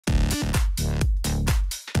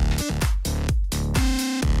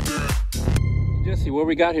Jesse, what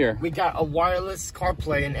we got here? We got a wireless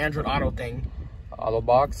CarPlay and Android Auto thing. Auto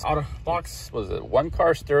box? Auto box. Was it one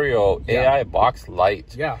car stereo AI box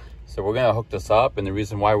light? Yeah. So we're gonna hook this up, and the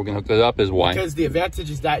reason why we're gonna hook it up is why? Because the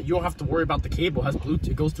advantage is that you don't have to worry about the cable. It has Bluetooth.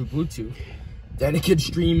 It goes through Bluetooth. Then it can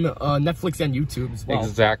stream Netflix and YouTube as well.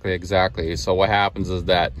 Exactly. So what happens is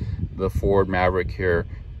that the Ford Maverick here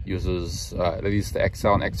uses, at least the XL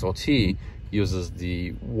and XLT, uses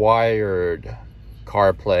the wired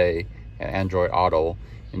CarPlay and Android Auto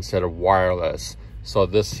instead of wireless. So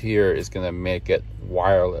this here is going to make it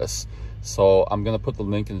wireless. So I'm going to put the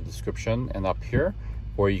link in the description and up here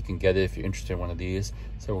where you can get it if you're interested in one of these.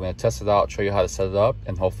 So we're going to test it out, show you how to set it up,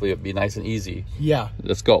 and hopefully it'll be nice and easy. Yeah.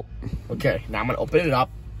 Let's go. Okay, now I'm going to open it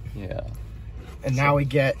up. Yeah. And now we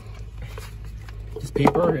get this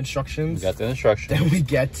paper instructions. We got the instructions. Then we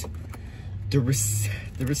get the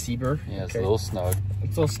receiver. Yeah, it's a little snug.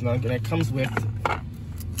 It's a little snug, and it comes with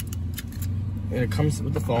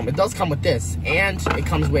the foam. It does come with this, and it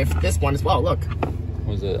comes with this one as well. Look.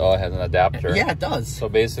 Was it? Oh, it has an adapter. Yeah, it does. So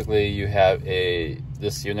basically, you have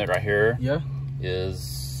this unit right here. Yeah.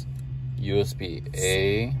 Is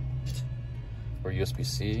USB-A or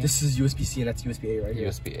USB-C. This is USB-C, and that's USB-A right here.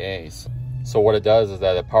 USB-A. So what it does is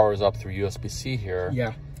that it powers up through USB-C here.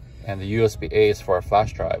 Yeah. And the USB-A is for a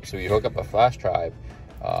flash drive. So you hook up a flash drive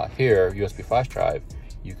here, USB flash drive,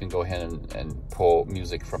 you can go ahead and pull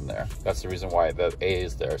music from there. That's the reason why the A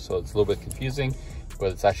is there. So it's a little bit confusing,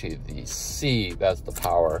 but it's actually the C that's the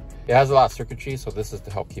power. It has a lot of circuitry, so this is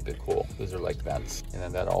to help keep it cool. These are like vents. And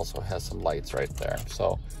then that also has some lights right there.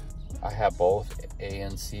 So I have both A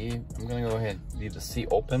and C. I'm gonna go ahead and leave the C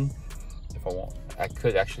open if I want. I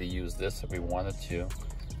could actually use this if we wanted to.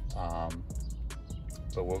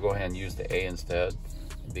 But we'll go ahead and use the A instead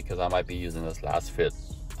because I might be using this last fit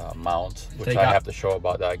mount, which I have to show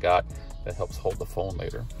about that I got that helps hold the phone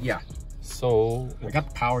later. Yeah. So I got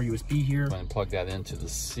the power USB here. I'm going to plug that into the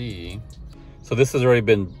C. So this has already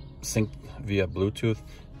been synced via Bluetooth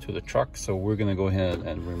to the truck. So we're going to go ahead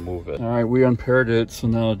and remove it. All right, we unpaired it. So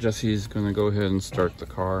now Jesse's going to go ahead and start the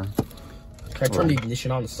car. Can I turn the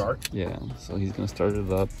ignition on to start? Yeah, so he's going to start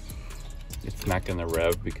it up. It's not going to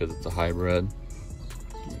rev because it's a hybrid.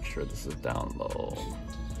 Make sure this is down low.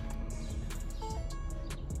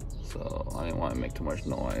 So I didn't want to make too much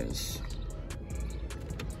noise.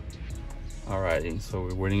 Alrighty, so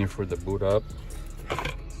we're waiting for the boot up.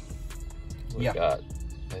 We got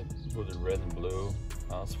booted red and blue.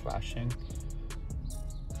 Now it's flashing.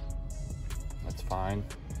 That's fine.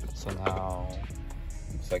 So now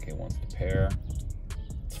looks like it wants to pair.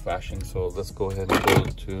 It's flashing, so let's go ahead and go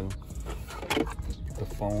to the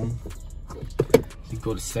phone. You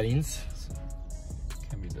go to settings.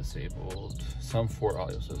 Can be disabled. Some Ford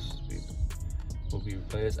audio systems will be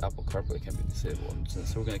replaced. Apple CarPlay can be disabled.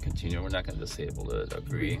 So we're going to continue. We're not going to disable it.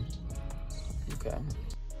 Agree. Okay.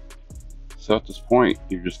 So at this point,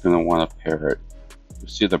 you're just going to want to pair it. You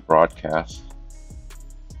see the broadcast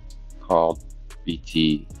called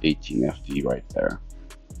BT18FD right there.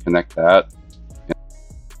 Connect that.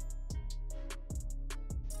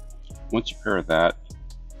 Once you pair that,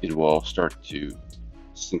 it will start to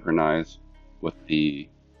synchronize with the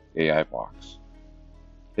AI box.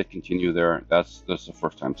 Hit continue there. That's the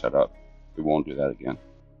first time set up. We won't do that again.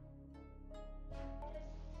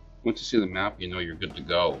 Once you see the map, you know you're good to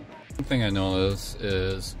go. One thing I noticed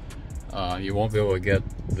is you won't be able to get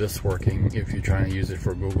this working if you're trying to use it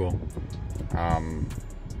for Google.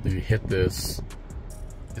 If you hit this,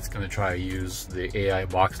 it's going to try to use the AI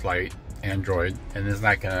box light Android, and it's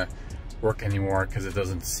not going to work anymore because it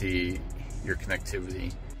doesn't see your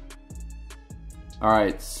connectivity.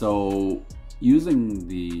 Alright, so using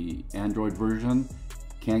the Android version,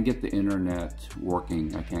 can't get the internet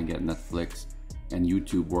working. I can't get Netflix and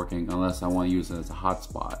YouTube working unless I want to use it as a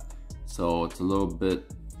hotspot. So it's a little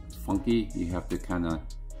bit funky. You have to kind of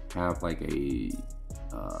have like a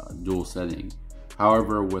dual setting.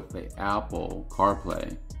 However, with the Apple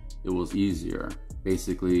CarPlay, it was easier.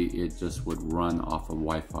 Basically, it just would run off of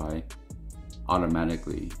Wi-Fi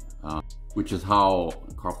automatically, which is how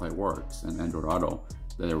CarPlay works and Android Auto,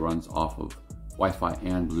 that it runs off of Wi-Fi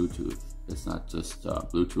and Bluetooth. It's not just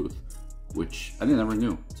Bluetooth, which I never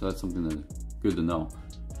knew. So that's something that's good to know.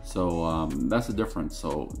 So that's the difference.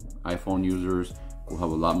 So iPhone users will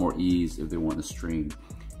have a lot more ease if they want to stream.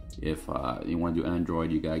 If you want to do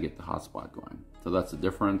Android, you gotta get the hotspot going. So that's the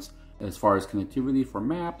difference. As far as connectivity for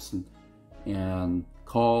maps and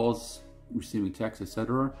calls, receiving text,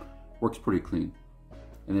 etc., works pretty clean.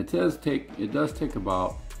 And it does take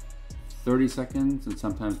about 30 seconds and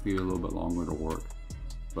sometimes maybe a little bit longer to work.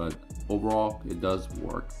 But overall, it does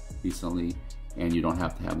work decently, and you don't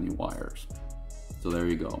have to have any wires. So there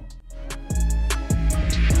you go.